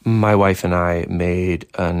My wife and I made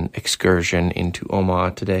an excursion into Omaha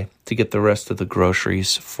today to get the rest of the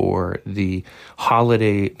groceries for the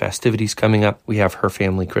holiday festivities coming up. We have her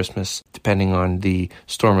family Christmas, depending on the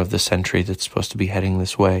storm of the century that's supposed to be heading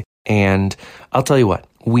this way. And I'll tell you what,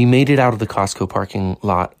 we made it out of the Costco parking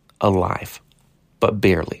lot alive, but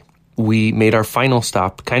barely. We made our final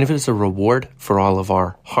stop kind of as a reward for all of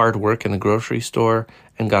our hard work in the grocery store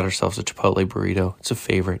and got ourselves a Chipotle burrito. It's a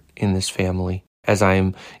favorite in this family. As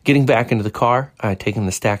I'm getting back into the car, I've taken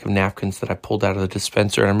the stack of napkins that I pulled out of the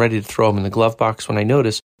dispenser and I'm ready to throw them in the glove box when I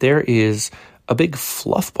notice there is a big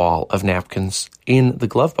fluff ball of napkins in the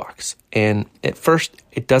glove box. And at first,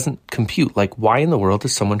 it doesn't compute. Like, why in the world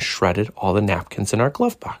has someone shredded all the napkins in our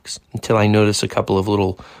glove box? Until I notice a couple of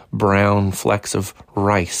little brown flecks of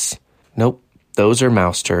rice. Nope, those are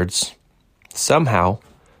mouse turds. Somehow,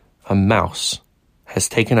 a mouse has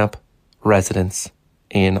taken up residence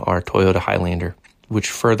in our Toyota Highlander, which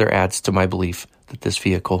further adds to my belief that this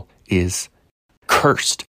vehicle is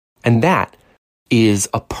cursed. And that is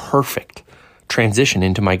a perfect transition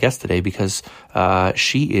into my guest today because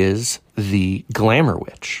she is the Glamour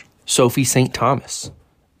Witch, Sophie St. Thomas,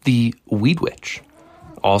 the Weed Witch,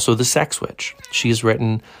 also the Sex Witch. She has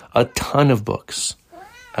written a ton of books.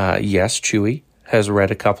 Yes, Chewy has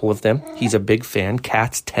read a couple of them. He's a big fan.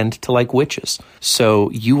 Cats tend to like witches.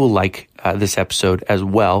 So you will like this episode as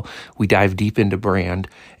well. We dive deep into brand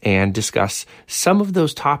and discuss some of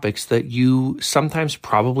those topics that you sometimes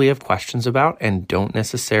probably have questions about and don't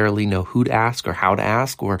necessarily know who to ask or how to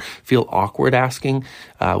ask or feel awkward asking.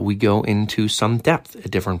 We go into some depth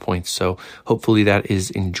at different points. So hopefully that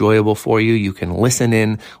is enjoyable for you. You can listen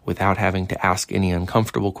in without having to ask any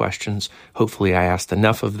uncomfortable questions. Hopefully I asked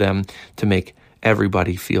enough of them to make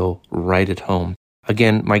everybody feel right at home.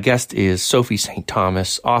 Again, my guest is Sophie St.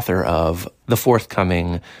 Thomas, author of the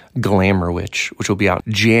forthcoming Glamour Witch, which will be out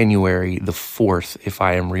January the 4th, if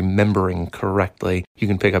I am remembering correctly. You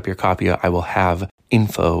can pick up your copy. I will have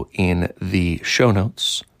info in the show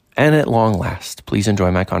notes. And at long last, please enjoy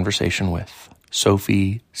my conversation with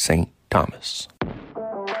Sophie St. Thomas.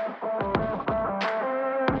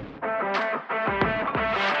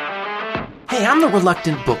 Hey, I'm the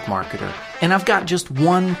reluctant book marketer, and I've got just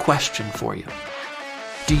one question for you.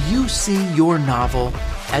 Do you see your novel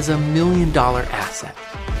as $1 million asset?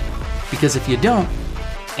 Because if you don't,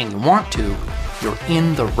 and you want to, you're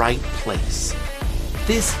in the right place.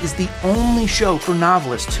 This is the only show for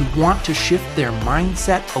novelists who want to shift their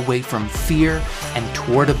mindset away from fear and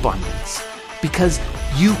toward abundance. Because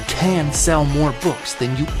you can sell more books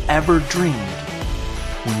than you ever dreamed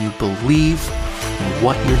when you believe in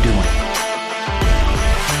what you're doing.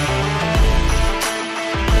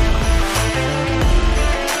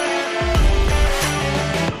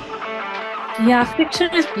 Yeah,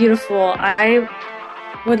 fiction is beautiful. I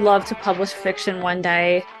would love to publish fiction one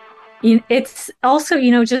day. It's also,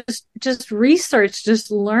 just research,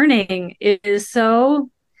 just learning is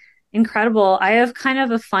so incredible. I have kind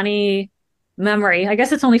of a funny memory. I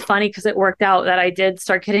guess it's only funny because it worked out that I did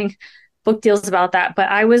start getting book deals about that. But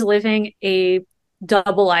I was living a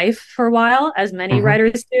double life for a while, as many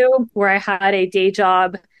writers do, where I had a day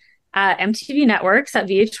job at MTV Networks at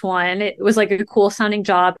VH1. It was like a cool sounding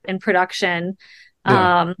job in production.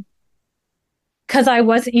 Yeah. Cause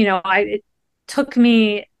it took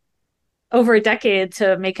me over a decade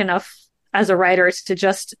to make enough as a writer to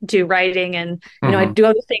just do writing and, I do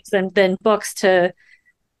other things than books to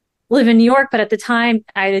live in New York. But at the time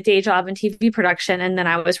I had a day job in TV production. And then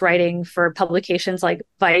I was writing for publications like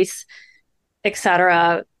Vice,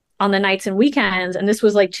 etc., on the nights and weekends. And this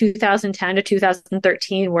was like 2010 to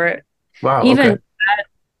 2013, where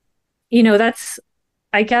that's,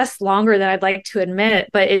 I guess, longer than I'd like to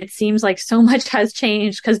admit, but it seems like so much has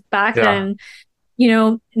changed because back then,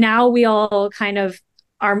 now we all kind of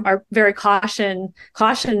are very caution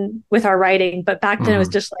with our writing. But back then it was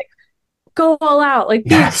just like, go all out, like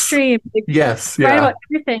be extreme. Like, write about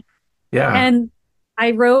everything. Yeah. And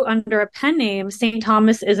I wrote under a pen name. St.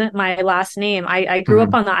 Thomas isn't my last name. I grew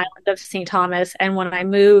up on the island of St. Thomas. And when I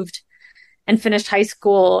moved and finished high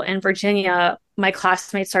school in Virginia, my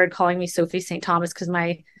classmates started calling me Sophie St. Thomas because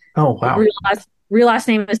my real last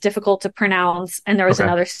name is difficult to pronounce. And there was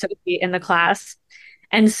another Sophie in the class.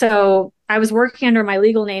 And so I was working under my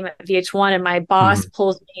legal name at VH1, and my boss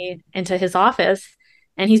pulls me into his office.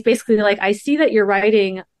 And he's basically like, I see that you're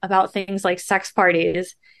writing about things like sex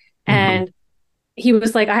parties. And he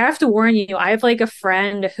was like, I have to warn you, I have like a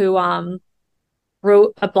friend who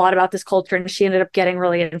wrote a lot about this culture, and she ended up getting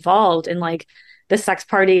really involved in like the sex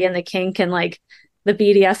party and the kink and like the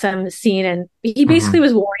BDSM scene. And he basically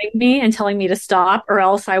was warning me and telling me to stop, or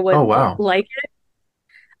else I would like it.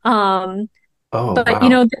 Um, Oh, but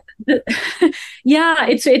wow. yeah,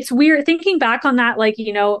 it's weird thinking back on that, like,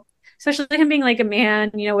 especially him being like a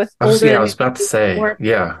man, with older Yeah, I than was me, about to say, more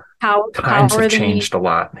yeah, times have power than me. changed a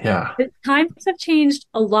lot. Yeah. The times have changed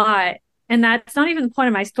a lot, and that's not even the point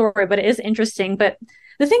of my story, but it is interesting. But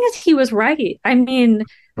the thing is, he was right. I mean,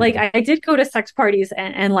 like, Mhm. I did go to sex parties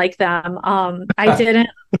and like them. I didn't.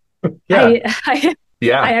 Yeah. I I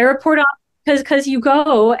Yeah. I report on because you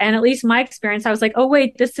go, and at least my experience, I was like, oh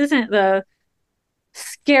wait, this isn't the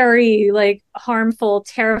scary, like harmful,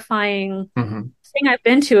 terrifying Hmm. thing I've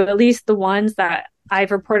been to. At least the ones that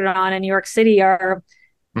I've reported on in New York City are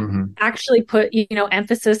Hmm. actually put,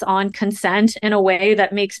 emphasis on consent in a way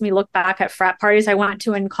that makes me look back at frat parties I went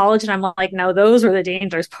to in college, and I'm like, no, those were the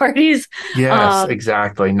dangerous parties. Yes, Um,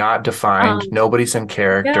 exactly. Not defined. um, Nobody's in yeah,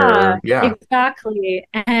 character. Yeah. exactly.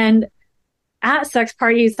 And at sex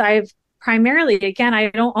parties, I've primarily, again, I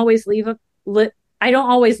don't always live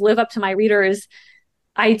up to my readers'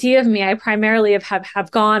 idea of me. I primarily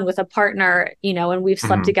have gone with a partner, and we've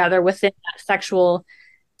slept Hmm. together within that sexual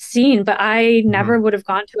scene, but I Hmm. never would have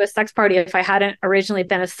gone to a sex party if I hadn't originally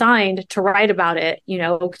been assigned to write about it.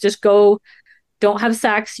 Just go, don't have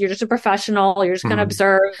sex. You're just a professional. You're just going to Hmm.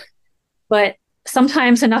 observe. But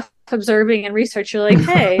sometimes enough observing and research, you're like,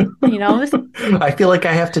 hey, this, I feel like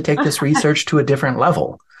I have to take this research to a different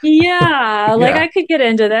level. yeah, like Yeah. I could get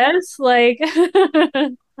into this. Like,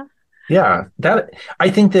 Yeah. That I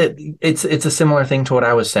think that it's a similar thing to what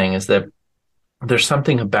I was saying is that there's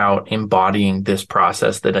something about embodying this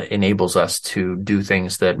process that enables us to do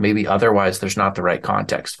things that maybe otherwise there's not the right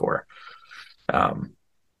context for. Um,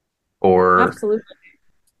 or absolutely.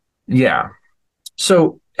 yeah.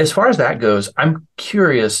 So as far as that goes, I'm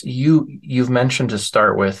curious, you've mentioned to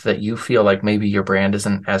start with that you feel like maybe your brand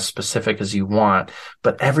isn't as specific as you want,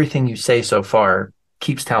 but everything you say so far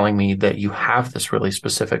keeps telling me that you have this really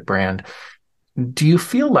specific brand. Do you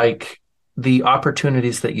feel like the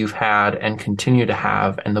opportunities that you've had and continue to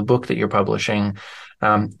have and the book that you're publishing,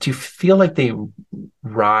 do you feel like they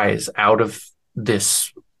rise out of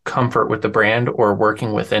this comfort with the brand or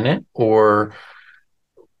working within it? Or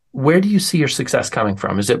where do you see your success coming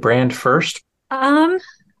from? Is it brand first? Um,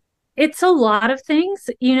 it's a lot of things.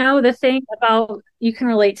 The thing about, you can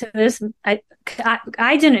relate to this. I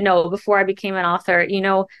didn't know before I became an author.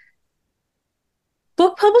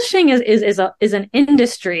 Book publishing is an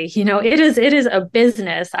industry. It is a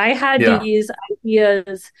business. I had Yeah. these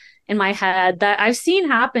ideas in my head that I've seen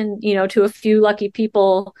happen, to a few lucky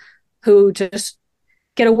people who just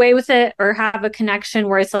get away with it or have a connection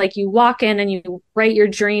where it's like you walk in and you write your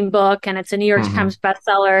dream book and it's a New York Hmm. Times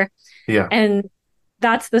bestseller, Yeah. and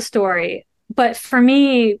that's the story. But for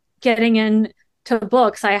me, getting into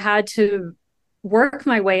books, I had to work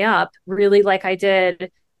my way up, really, like I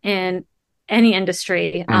did in any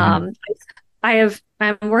industry. Hmm.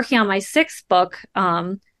 I'm working on my sixth book.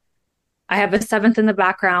 I have a seventh in the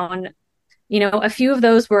background. A few of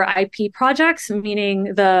those were IP projects,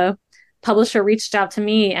 meaning the publisher reached out to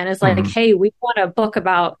me and is like, Hmm. hey, we want a book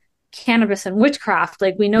about cannabis and witchcraft.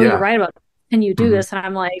 Like, we know you Yeah. write about this. Can you do Hmm. this? And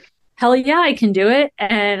I'm like, hell yeah, I can do it.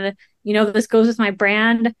 And, this goes with my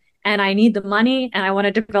brand, and I need the money, and I want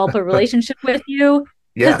to develop a relationship with you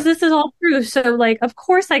because Yeah. this is all true. So, like, of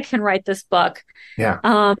course I can write this book. Yeah.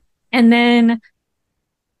 Um, and then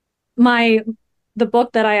my the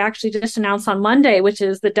book that I actually just announced on Monday, which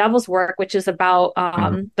is The Devil's Work, which is about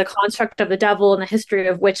Hmm. the construct of the devil and the history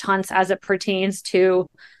of witch hunts as it pertains to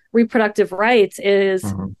reproductive rights, is,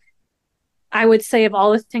 Hmm. I would say, of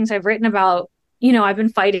all the things I've written about, I've been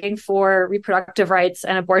fighting for reproductive rights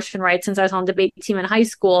and abortion rights since I was on the debate team in high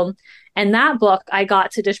school. And that book, I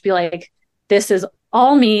got to just be like, this is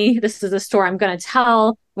all me. This is a story I'm going to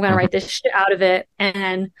tell. I'm going to write Hmm. this shit out of it.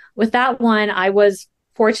 And with that one, I was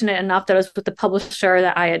fortunate enough that I was with the publisher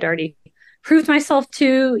that I had already proved myself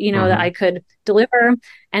to, that I Hmm. could deliver.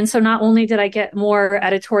 And so not only did I get more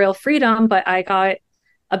editorial freedom, but I got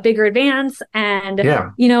a bigger advance, and,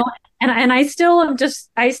 Yeah. and I still am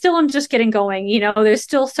just getting going. There's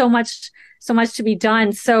still so much to be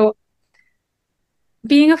done. So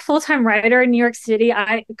being a full-time writer in New York City,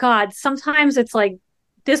 God, sometimes it's like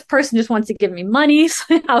this person just wants to give me money, so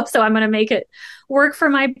I'm going to make it work for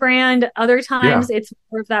my brand. Other Yeah. times it's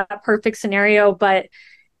more of that perfect scenario, but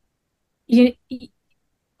you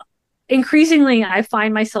increasingly I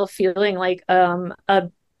find myself feeling like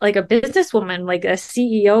a businesswoman, like a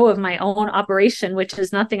CEO of my own operation, which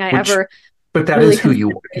is nothing I Which, ever but that really is who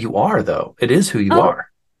considered. you are, though. It is who you Oh, are.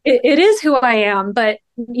 it is who I am, but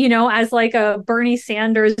as like a Bernie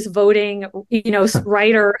Sanders voting,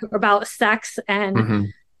 writer about sex and Hmm.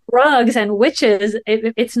 drugs and witches,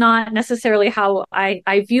 it's not necessarily how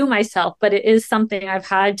I view myself, but it is something I've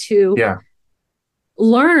had to Yeah.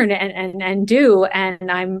 learn and do.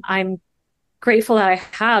 And I'm grateful that I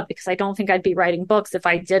have, because I don't think I'd be writing books if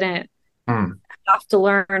I didn't Mm. have to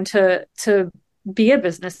learn to be a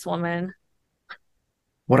businesswoman.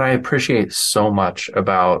 What I appreciate so much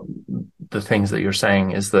about the things that you're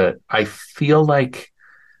saying is that I feel like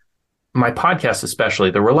my podcast,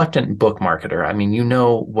 especially the reluctant book marketer. I mean, you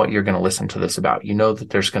know what you're going to listen to this about. You know that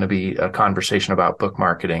there's going to be a conversation about book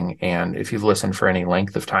marketing. And if you've listened for any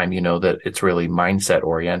length of time, you know that it's really mindset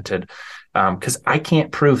oriented. Because I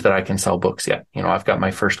can't prove that I can sell books yet. You know, I've got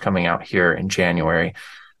my first coming out here in January.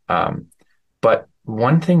 But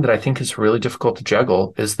one thing that I think is really difficult to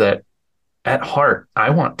juggle is that at heart, I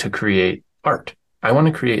want to create art. I want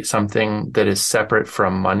to create something that is separate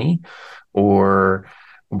from money or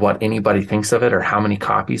what anybody thinks of it or how many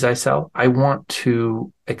copies I sell. I want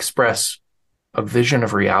to express a vision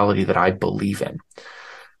of reality that I believe in.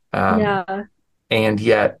 Yeah. And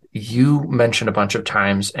yet you mentioned a bunch of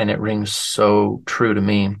times, and it rings so true to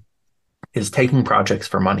me, is taking projects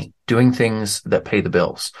for money, doing things that pay the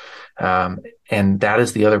bills. And that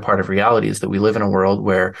is the other part of reality, is that we live in a world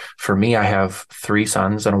where, for me, I have 3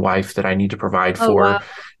 sons and a wife that I need to provide Oh, for. wow.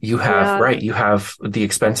 You have, Yeah. right, you have the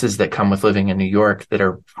expenses that come with living in New York that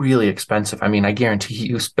are really expensive. I mean, I guarantee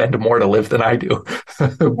you spend more to live than I do.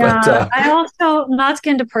 But Yeah. I also, not to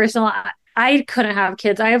get into personal, I couldn't have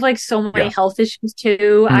kids. I have like so many yeah, health issues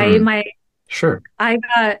too. sure. I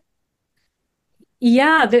got,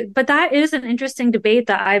 yeah, but that is an interesting debate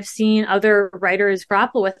that I've seen other writers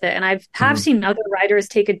grapple with it. And have Mhm. seen other writers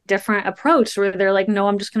take a different approach where they're like, no,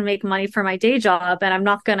 I'm just going to make money for my day job and I'm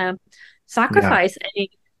not going to Yeah. sacrifice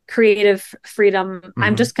any creative freedom.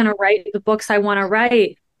 I'm Mhm. just going to write the books I want to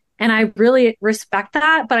write. And I really respect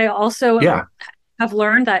that. But I also Yeah. have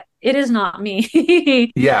learned that it is not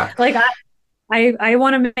me. Yeah. Like I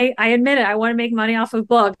want to make, I admit it, I want to make money off of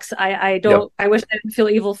books. I Yep. don't, I wish I didn't feel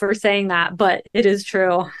evil for saying that, but it is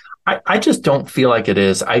true. I just don't feel like it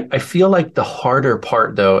is. I feel like the harder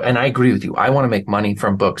part, though, and I agree with you, I want to make money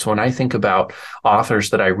from books. When I think about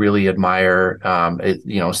authors that I really admire,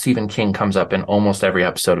 Stephen King comes up in almost every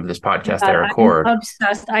episode of this podcast I Yeah, I'm record.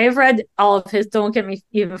 obsessed. I have read all of his. Don't get me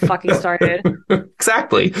even fucking started.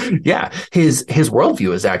 Exactly. Yeah. His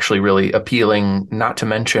worldview is actually really appealing, not to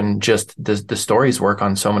mention just the stories work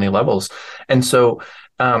on so many levels. And so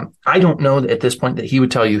I don't know at this point that he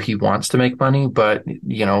would tell you he wants to make money, but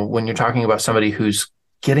you know, when you're talking about somebody who's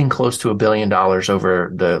getting close to $1 billion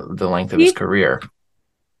over the length of his He career.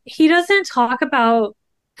 he doesn't talk about.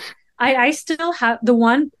 I still have the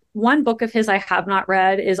one book of his I have not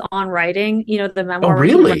read is on writing. You know, the Oh, memoir where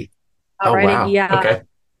he writes really? about Oh, writing. wow. Yeah, Okay.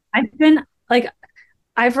 I've been like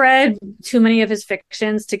I've read too many of his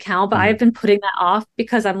fictions to count, but I've Mhm. been putting that off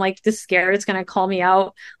because I'm like just scared it's going to call me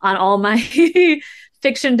out on all my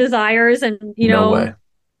fiction desires, and No way.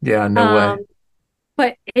 Yeah, no way.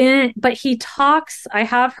 um, but he talks. I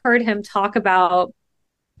have heard him talk about.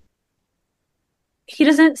 He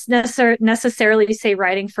doesn't necessarily say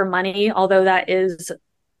writing for money, although that is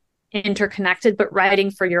interconnected, but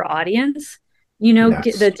writing for your audience. You know,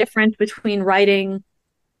 Yes. the difference between writing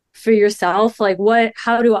for yourself, like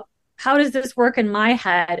how does this work in my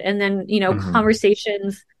head? And then, Mhm.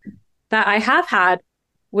 conversations that I have had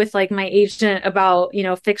with like my agent about,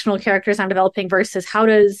 fictional characters I'm developing versus how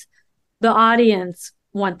does the audience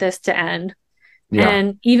want this to end? Yeah.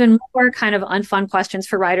 And even more kind of unfun questions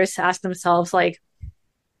for writers to ask themselves, like,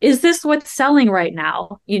 is this what's selling right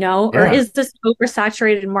now? Or Yeah. is this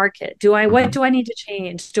oversaturated market? What Mhm. do I need to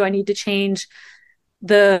change? Do I need to change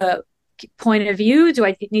the point of view? Do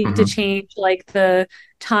I need to Mhm. change like the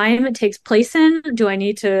time it takes place in? Do I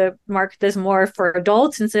need to market this more for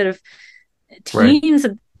adults instead of Right. teens?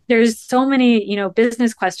 There's so many,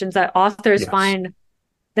 business questions that authors Yes. find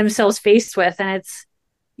themselves faced with. And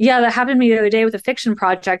yeah, that happened to me the other day with a fiction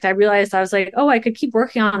project. I realized I was like, oh, I could keep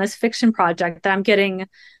working on this fiction project that I'm getting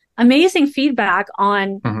amazing feedback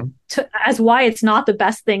on Mhm. as why it's not the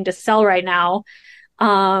best thing to sell right now.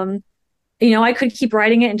 Um, I could keep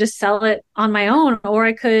writing it and just sell it on my own, or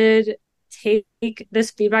I could take this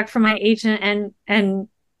feedback from my agent and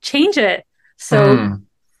change it. So Mm.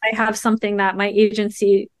 I have something that my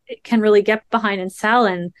agency can really get behind and sell.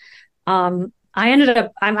 And I ended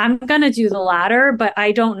up I'm gonna do the latter, but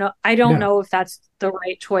I don't Yeah. know if that's the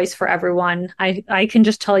right choice for everyone. I can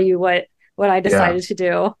just tell you what I Yeah. decided to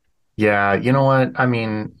do. Yeah, you know what? I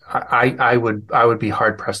mean, I would be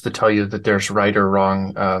hard pressed to tell you that there's right or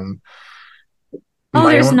wrong. Oh,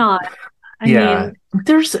 My there's own not. I Yeah, mean,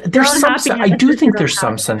 there's your own some I happiness do is think your own there's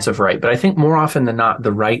some sense happiness. of right, but I think more often than not,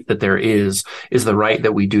 the right that there is the right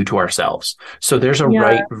that we do to ourselves. So there's a Yeah.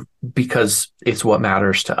 right because it's what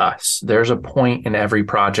matters to us. There's a point in every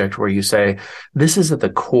project where you say, this is at the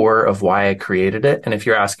core of why I created it. And if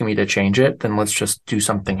you're asking me to change it, then let's just do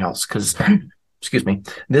something else. Because excuse me,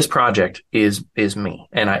 this project is me.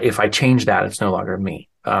 And if I change that, it's no longer me.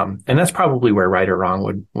 And that's probably where right or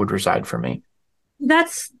wrong would reside for me.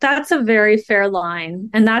 That's a very fair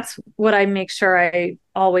line, and that's what I make sure I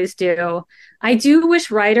always do. I do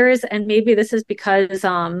wish writers, and maybe this is because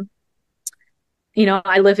I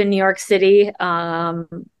live in New York City,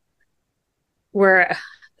 where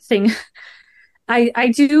thing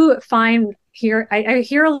I do find here I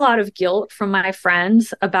hear a lot of guilt from my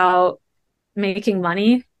friends about making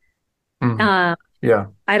money. Mm, Um, yeah.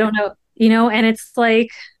 I don't know, and it's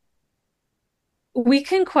like we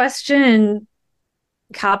can question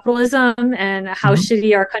capitalism and how Mhm.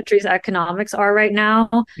 shitty our country's economics are right now,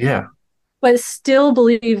 Yeah. but still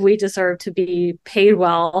believe we deserve to be paid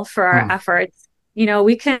well for our Mm, efforts.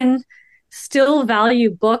 We can still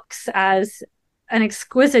value books as an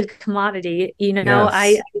exquisite commodity.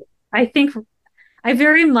 yes. I think I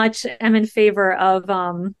very much am in favor of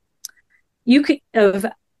you can of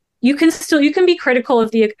you can be critical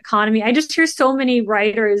of the economy. I just hear so many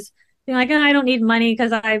writers being like, "Oh, I don't need money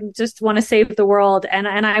because I just want to save the world," and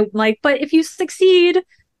I'm like, but if you succeed,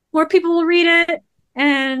 more people will read it,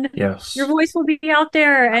 and your Yes. voice will be out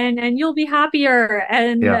there, and you'll be happier,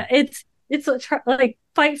 and Yeah. it's like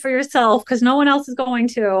fight for yourself because no one else is going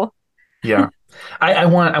to. Yeah. I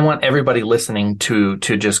want everybody listening to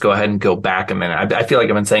just go ahead and go back a minute. I feel like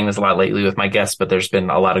I've been saying this a lot lately with my guests, but there's been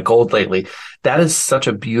a lot of gold lately. That is such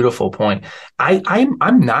a beautiful point. I'm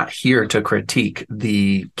not here to critique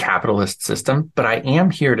the capitalist system, but I am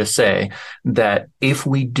here to say that if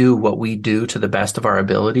we do what we do to the best of our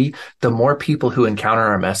ability, the more people who encounter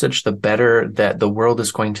our message, the better that the world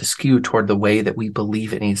is going to skew toward the way that we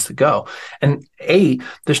believe it needs to go. And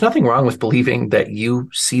there's nothing wrong with believing that you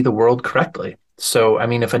see the world correctly. So, I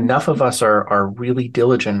mean, if enough of us are really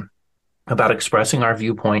diligent about expressing our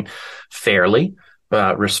viewpoint fairly,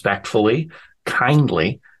 respectfully,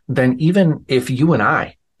 kindly, then even if you and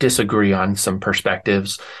I disagree on some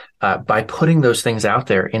perspectives, by putting those things out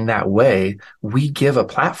there in that way, we give a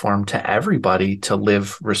platform to everybody to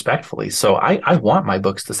live respectfully. So I want my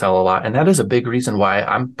books to sell a lot. And that is a big reason why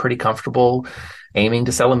I'm pretty comfortable aiming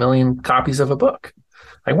to sell 1 million copies of a book.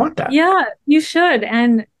 I want that. Yeah, you should.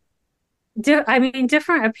 And I mean,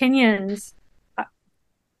 different opinions.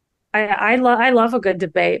 I love a good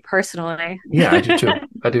debate personally. Yeah, I do too.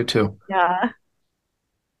 I do too. Yeah.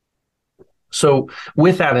 So,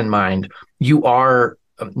 with that in mind, you are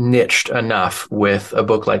niched enough with a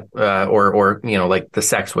book like, or like The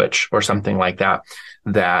Sex Witch or something like that,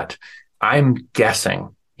 that I'm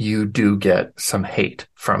guessing you do get some hate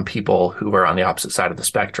from people who are on the opposite side of the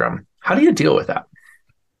spectrum. How do you deal with that?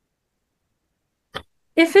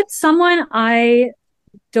 If it's someone I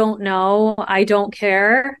don't know, I don't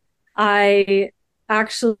care. I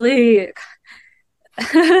actually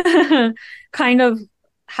kind of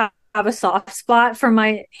have a soft spot for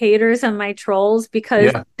my haters and my trolls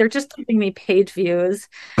because Yeah. they're just giving me page views.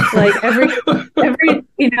 Like every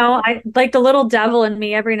I like the little devil in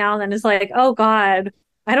me every now and then is like, oh God,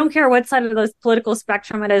 I don't care what side of the political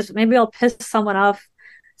spectrum it is. Maybe I'll piss someone off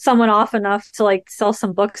enough to like sell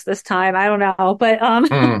some books this time. I don't know. But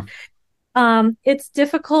Mm, it's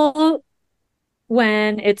difficult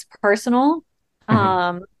when it's personal. mhm.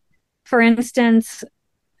 Um, for instance,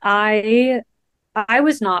 I I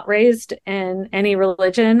was not raised in any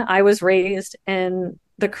religion. I was raised in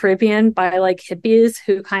the Caribbean by like hippies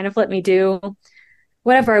who kind of let me do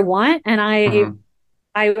whatever I want. And Mhm.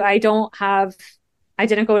 I don't have I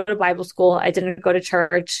didn't go to Bible school. I didn't go to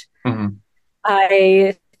church. Mhm.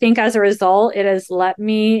 I think as a result, it has let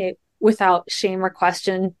me, without shame or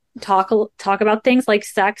question, talk about things like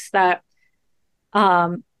sex that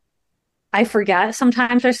um I forget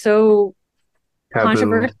sometimes are so Taboo.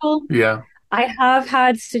 controversial. Yeah. I have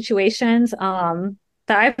had situations that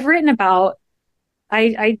I've written about.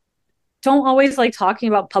 I don't always like talking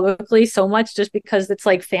about publicly so much just because it's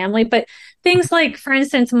like family, but things like, for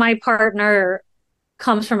instance, my partner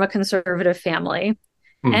comes from a conservative family,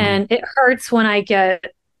 Mhm. and it hurts when I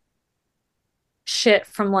get shit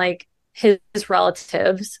from like his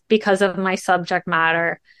relatives because of my subject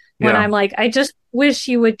matter. When Yeah. I'm like, I just wish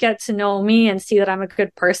you would get to know me and see that I'm a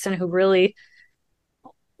good person who really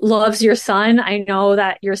loves your son. I know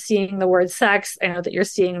that you're seeing the word sex. I know that you're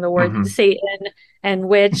seeing the word Mhm. Satan and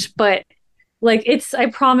witch, but Like I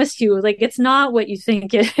promise you, like it's not what you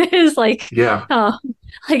think it is. Yeah.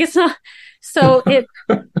 Like it's not. So it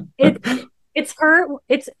it's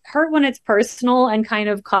hurt when it's personal and kind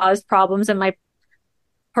of caused problems in my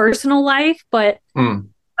personal life. But Mm,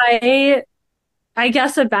 I I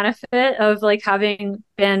guess a benefit of like having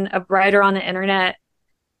been a writer on the internet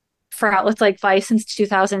for outlets like Vice since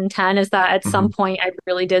 2010 is that at some mhm. point I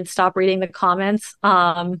really did stop reading the comments.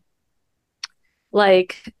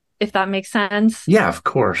 Like if that makes sense. Yeah, of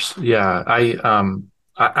course. Yeah.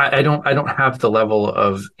 I don't have the level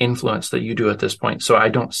of influence that you do at this point. So I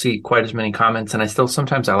don't see quite as many comments, and I still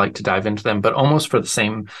sometimes I like to dive into them, but almost for the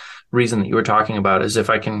same reason that you were talking about, is if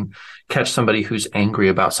I can catch somebody who's angry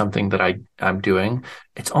about something that I'm doing,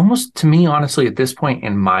 it's almost to me, honestly, at this point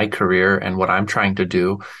in my career and what I'm trying to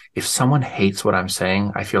do, if someone hates what I'm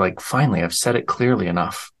saying, I feel like finally I've said it clearly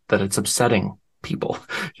enough that it's upsetting people.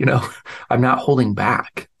 You know, I'm not holding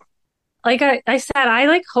back. Like I said, I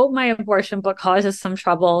like hope my abortion book causes some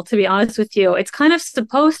trouble, to be honest with you. It's kind of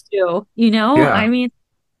supposed to, you know? I Yeah. mean,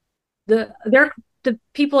 the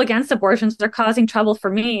people against abortions, they're causing trouble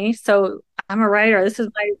for me. So I'm a writer. This is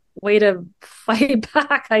my way to fight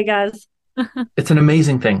back, I guess. It's an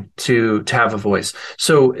amazing thing to have a voice.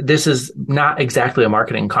 So this is not exactly a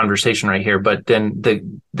marketing conversation right here, but then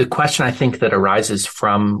the question I think that arises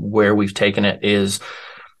from where we've taken it is,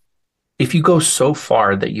 if you go so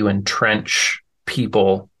far that you entrench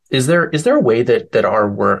people, is there a way that our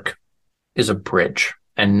work is a bridge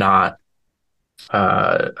and not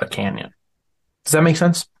a canyon? Does that make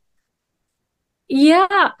sense?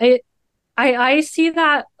 Yeah, I see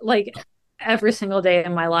that like every single day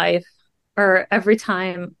in my life or every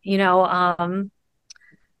time, you know,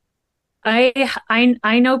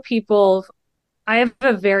 I know people. I have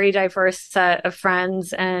a very diverse set of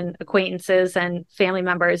friends and acquaintances and family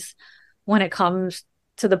members when it comes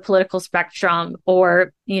to the political spectrum,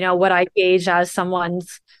 or, you know, what I gauge as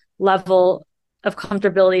someone's level of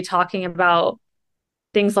comfortability talking about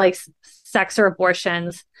things like sex or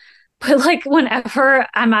abortions. But like whenever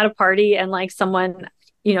I'm at a party and like someone,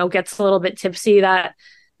 you know, gets a little bit tipsy, that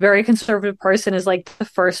very conservative person is like the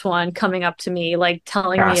first one coming up to me, like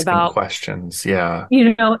telling me Asking about, questions. Yeah.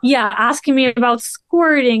 you know, yeah, asking me about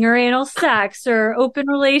squirting or anal sex or open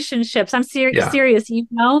relationships. I'm Yeah. serious, you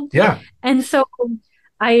know? Yeah. And so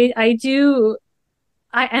I do,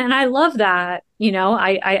 and I love that, you know,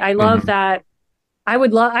 I love Hmm. that. I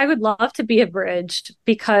would love to be abridged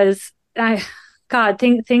because God,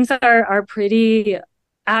 things are pretty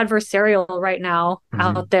adversarial right now Hmm.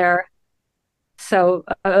 out there. So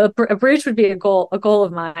a bridge would be a goal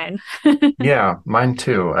of mine. Yeah, mine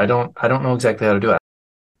too. I don't know exactly how to do it.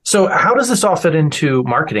 So how does this all fit into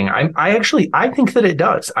marketing? I think that it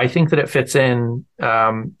does. I think that it fits in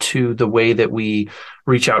to the way that we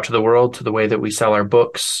reach out to the world, to the way that we sell our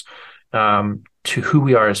books, to who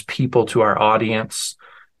we are as people, to our audience.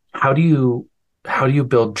 How do you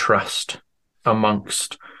build trust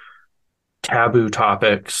amongst taboo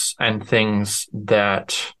topics and things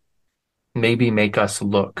that maybe make us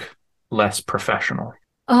look less professional?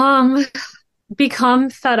 Um, become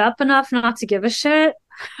fed up enough not to give a shit.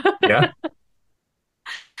 Yeah.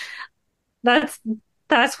 That's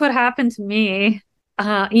that's what happened to me.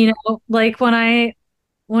 You know, like when I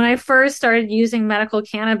first started using medical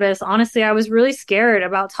cannabis, honestly, I was really scared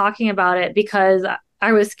about talking about it because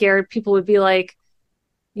I was scared people would be like,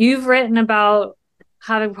 "You've written about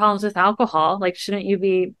having problems with alcohol. Like, shouldn't you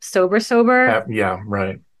be sober?" Yeah.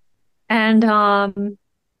 Right. And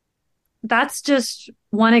that's just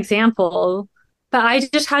one example. But I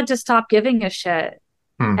just had to stop giving a shit.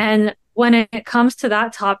 Hmm. And when it comes to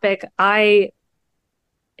that topic, I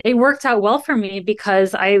it worked out well for me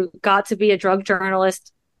because I got to be a drug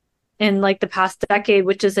journalist in like the past decade,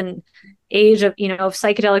 which is an age of, you know, of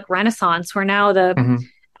psychedelic renaissance, where now the Hmm.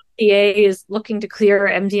 FDA is looking to clear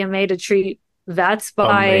MDMA to treat vets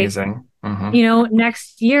by, Amazing. Hmm. you know,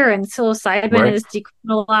 next year. And psilocybin Right. is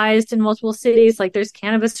decriminalized in multiple cities. Like there's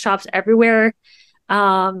cannabis shops everywhere.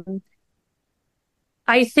 Um,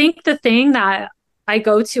 I think the thing that I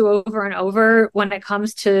go to over and over when it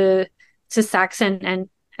comes to sex and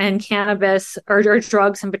cannabis or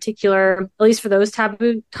drugs in particular, at least for those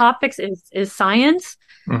taboo topics, is science.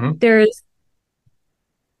 Hmm. There's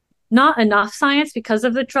not enough science because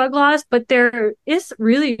of the drug laws, but there is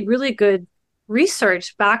really good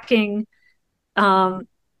research backing um,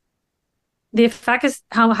 the effect is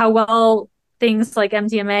how well things like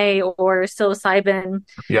MDMA or psilocybin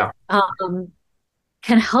Yeah. um,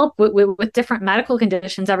 can help with different medical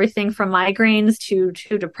conditions, everything from migraines to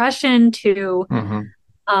depression, to Hmm.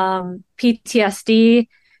 PTSD.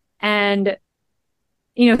 And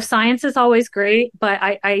science is always great, but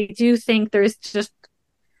I do think there's just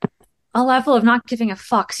a level of not giving a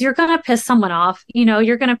fuck. So you're going to piss someone off.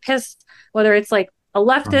 You're going to piss, whether it's like a Mhm.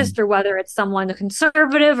 leftist or whether it's someone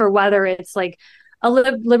conservative or whether it's like a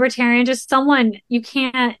libertarian, just someone you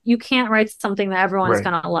can't write something that everyone's Right.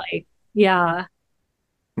 going to like. Yeah.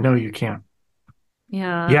 No, you can't.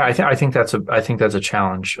 Yeah. Yeah, I think that's a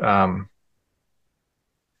challenge.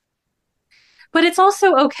 But it's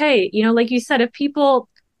also okay. Like you said, if people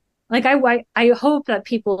like I hope that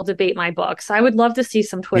people debate my books. I would love to see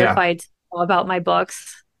some Twitter Yeah. fights about my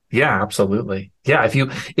books. Yeah, absolutely. Yeah,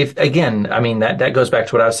 if again, I mean that goes back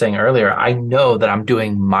to what I was saying earlier. I know that I'm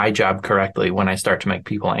doing my job correctly when I start to make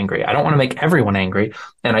people angry. I don't want to make everyone angry,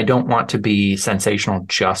 and I don't want to be sensational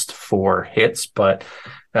just for hits, but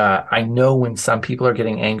I know when some people are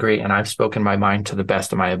getting angry and I've spoken my mind to the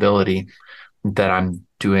best of my ability that I'm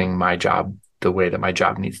doing my job the way that my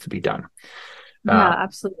job needs to be done. Yeah, Uh,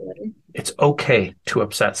 absolutely. it's okay to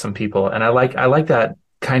upset some people, and I like that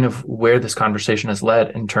kind of where this conversation has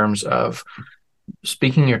led in terms of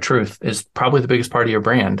speaking your truth is probably the biggest part of your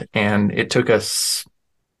brand. And it took us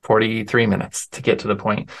 43 minutes to get to the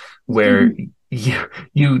point where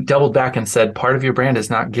you doubled back and said part of your brand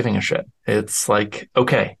is not giving a shit. It's like,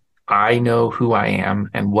 okay, I know who I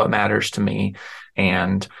am and what matters to me.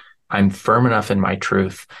 And I'm firm enough in my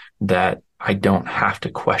truth that I don't have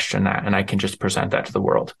to question that and I can just present that to the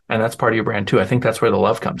world. And that's part of your brand too. I think that's where the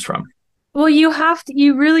love comes from. Well, you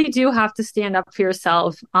really do have to stand up for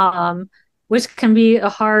yourself, which can be a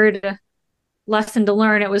hard lesson to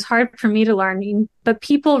learn. It was hard for me to learn, but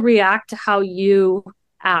people react to how you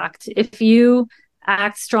act. If you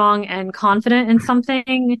act strong and confident in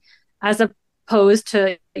something, as opposed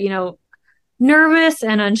to, nervous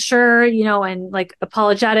and unsure, and like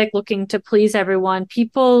apologetic, looking to please everyone,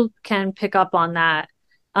 people can pick up on that.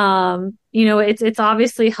 It's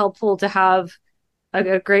obviously helpful to have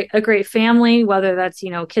a great family, whether that's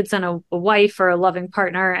kids and a wife or a loving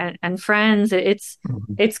partner and friends.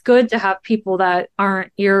 Mhm. It's good to have people that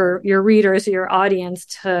aren't your readers or your audience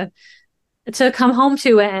to come home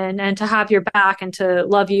to and to have your back and to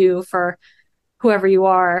love you for whoever you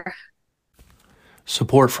are.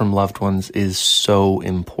 Support from loved ones is so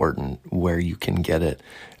important where you can get it.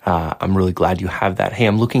 I'm really glad you have that. Hey,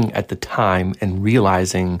 I'm looking at the time and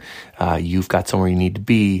realizing you've got somewhere you need to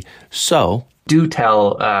be. So Do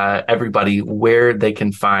tell everybody where they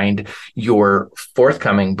can find your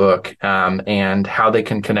forthcoming book and how they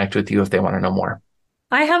can connect with you if they want to know more.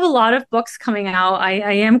 I have a lot of books coming out. I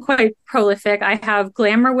am quite prolific. I have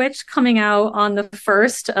Glamour Witch coming out on the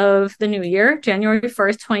 1st of the new year, January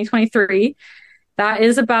 1st, 2023. That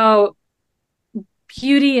is about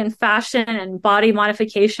beauty and fashion and body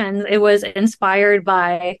modifications. It was inspired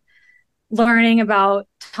by learning about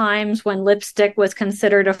times when lipstick was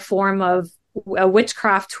considered a form of a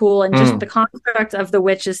witchcraft tool, and just the Mm, construct of the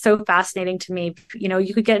witch is so fascinating to me.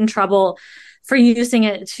 You could get in trouble for using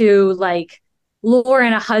it to like lure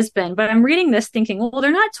in a husband, but I'm reading this thinking, well,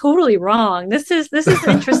 they're not totally wrong. This is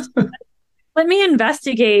interesting. Let me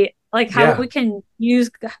investigate like yeah.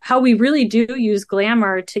 how we really do use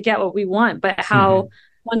glamour to get what we want, but how Hmm.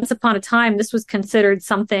 once upon a time this was considered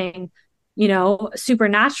something,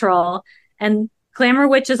 supernatural. And Glamour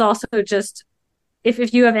Witch is also just,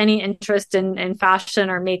 if you have any interest in fashion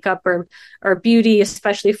or makeup or beauty,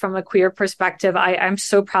 especially from a queer perspective, I'm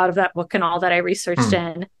so proud of that book and all that I researched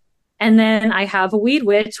Mm. in. And then I have a Weed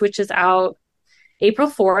Witch, which is out April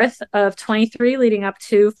 4th of 23, leading up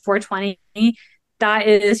to 420. That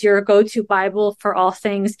is your go-to Bible for all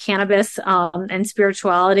things cannabis and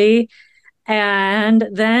spirituality. And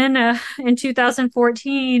then in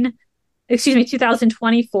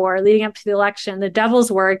 2024, leading up to the election, The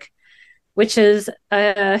Devil's Work, which is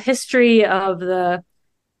a history of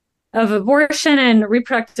abortion and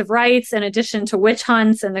reproductive rights, in addition to witch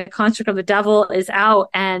hunts and the construct of the devil, is out.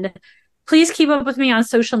 And please keep up with me on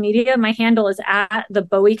social media. My handle is at the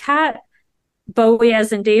Bowie Cat. Bowie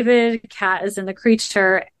as in David, cat as in the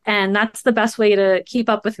creature, and that's the best way to keep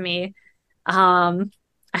up with me. I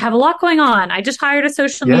have a lot going on. I just hired a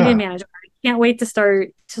social media Yeah. manager. I can't wait to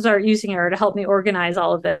start using her to help me organize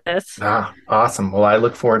all of this. Ah, awesome. Well, I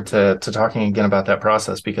look forward to talking again about that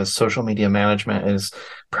process because social media management is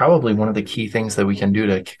probably one of the key things that we can do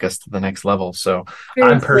to kick us to the next level. So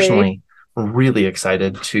I'm Seriously. personally really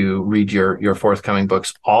excited to read your forthcoming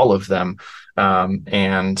books, all of them.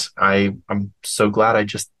 And I'm so glad I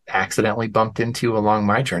just accidentally bumped into you along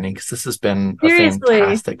my journey because this has been a Seriously.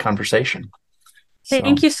 fantastic conversation. So,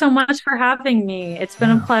 Thank you so much for having me. It's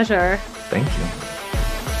been a yeah, pleasure. thank you.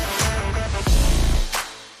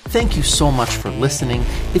 Thank you so much for listening.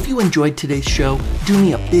 If you enjoyed today's show, do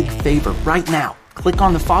me a big favor right now. Click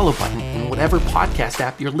on the follow button in whatever podcast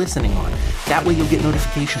app you're listening on. That way you'll get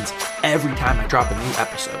notifications every time I drop a new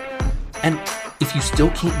episode. And if you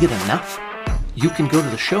still can't get enough, you can go to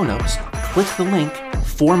the show notes, click the link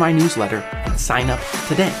for my newsletter, and sign up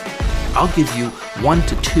today. I'll give you 1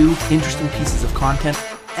 to 2 interesting pieces of content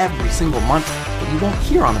every single month that you won't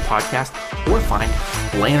hear on the podcast or find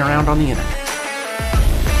laying around on the internet.